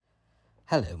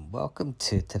Hello and welcome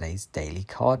to today's daily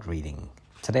card reading.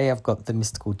 Today I've got the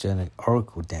Mystical Journal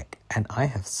Oracle deck and I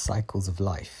have Cycles of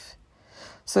Life.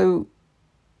 Life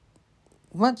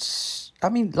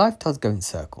does go in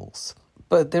circles,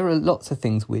 but there are lots of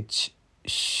things which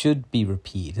should be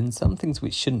repeated and some things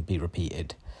which shouldn't be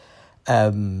repeated.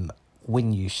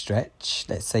 When you stretch,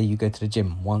 let's say you go to the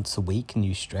gym once a week and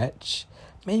you stretch,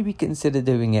 maybe consider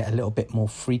doing it a little bit more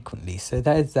frequently. So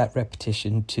that is that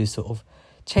repetition to sort of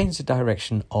change the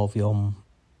direction of your,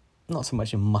 not so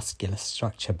much your muscular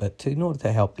structure, but in order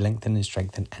to help lengthen and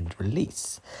strengthen and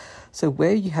release. So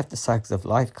where you have the Cycles of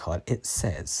Life card, it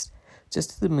says,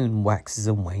 just as the moon waxes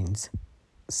and wanes,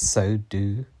 so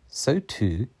too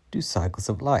do cycles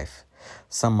of life.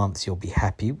 Some months you'll be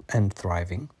happy and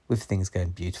thriving with things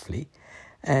going beautifully,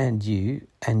 and they'll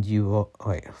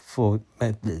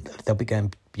be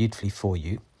going beautifully for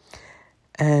you,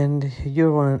 and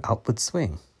you're on an upward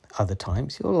swing. Other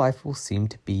times, your life will seem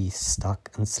to be stuck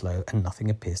and slow and nothing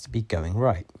appears to be going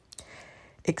right.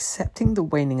 Accepting the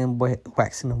waning and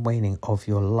waxing and waning of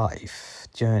your life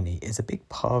journey is a big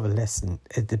part of the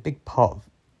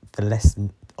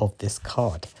lesson of this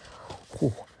card.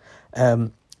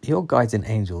 Your guides and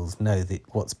angels know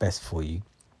what's best for you.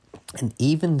 And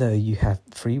even though you have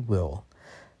free will,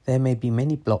 there may be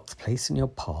many blocks placed in your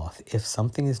path if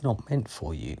something is not meant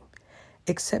for you.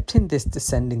 Accepting this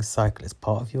descending cycle as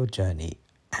part of your journey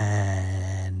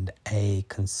and a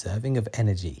conserving of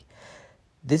energy.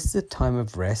 This is a time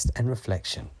of rest and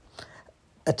reflection,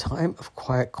 a time of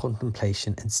quiet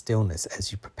contemplation and stillness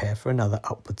as you prepare for another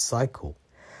upward cycle.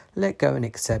 Let go and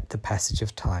accept the passage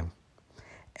of time.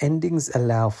 Endings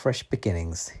allow fresh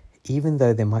beginnings, even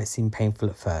though they might seem painful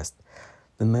at first.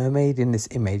 The mermaid in this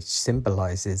image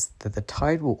symbolizes that the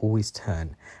tide will always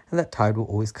turn, and that tide will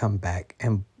always come back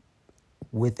and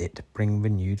with it bring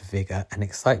renewed vigor and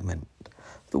excitement.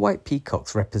 The white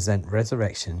peacocks represent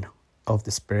resurrection of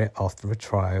the spirit after a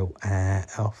trial, and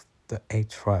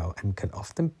can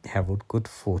often herald good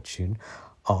fortune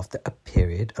after a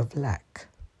period of lack.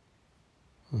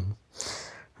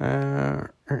 There's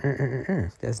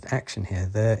an action here.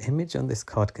 The image on this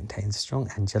card contains strong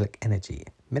angelic energy.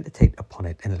 Meditate upon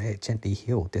it and let it gently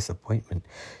heal disappointment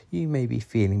you may be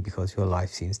feeling because your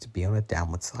life seems to be on a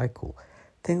downward cycle.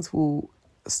 Things will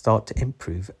start to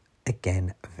improve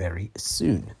again very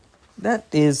soon. That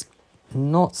is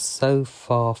not so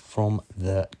far from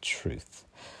the truth.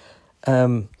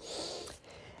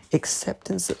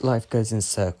 Acceptance that life goes in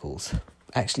circles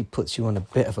actually puts you on a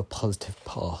bit of a positive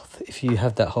path. If you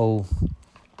have that whole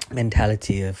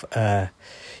mentality of,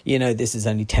 this is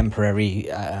only temporary,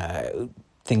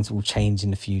 things will change in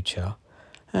the future.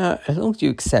 As long as you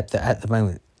accept that at the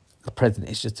moment, the present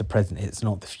is just the present, it's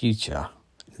not the future,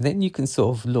 then you can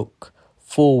sort of look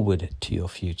forward to your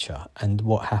future and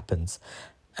what happens,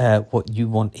 what you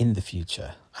want in the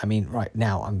future. I mean, right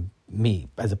now, me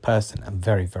as a person, I'm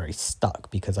very, very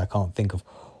stuck because I can't think of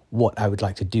what I would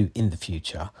like to do in the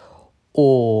future.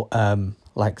 Or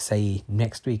say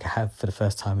next week I have, for the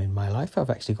first time in my life,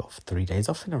 I've actually got 3 days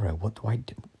off in a row. What do I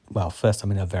do? Well, first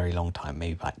time in a very long time,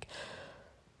 maybe like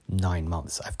 9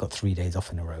 months, I've got 3 days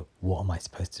off in a row. What am I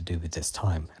supposed to do with this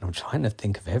time? And I'm trying to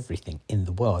think of everything in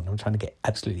the world, and I'm trying to get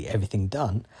absolutely everything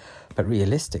done. But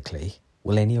realistically,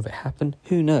 will any of it happen?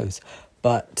 Who knows?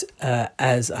 But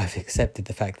as I've accepted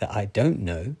the fact that I don't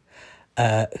know,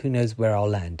 who knows where I'll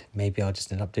land? Maybe I'll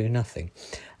just end up doing nothing.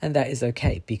 And that is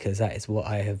okay, because that is what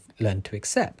I have learned to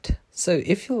accept. So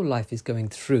if your life is going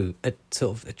through a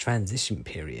sort of a transition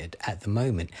period at the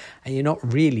moment, and you're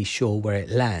not really sure where it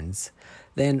lands,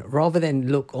 then rather than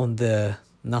look on the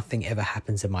nothing ever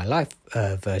happens in my life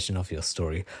version of your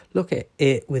story, look at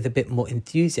it with a bit more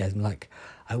enthusiasm, like,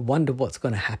 I wonder what's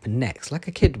going to happen next, like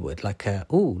a kid would, like,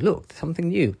 look, something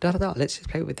new, let's just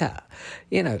play with that,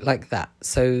 like that.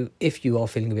 So if you are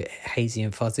feeling a bit hazy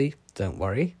and fuzzy, don't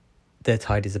worry, the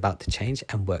tide is about to change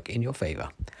and work in your favour.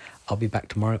 I'll be back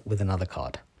tomorrow with another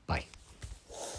card. Bye.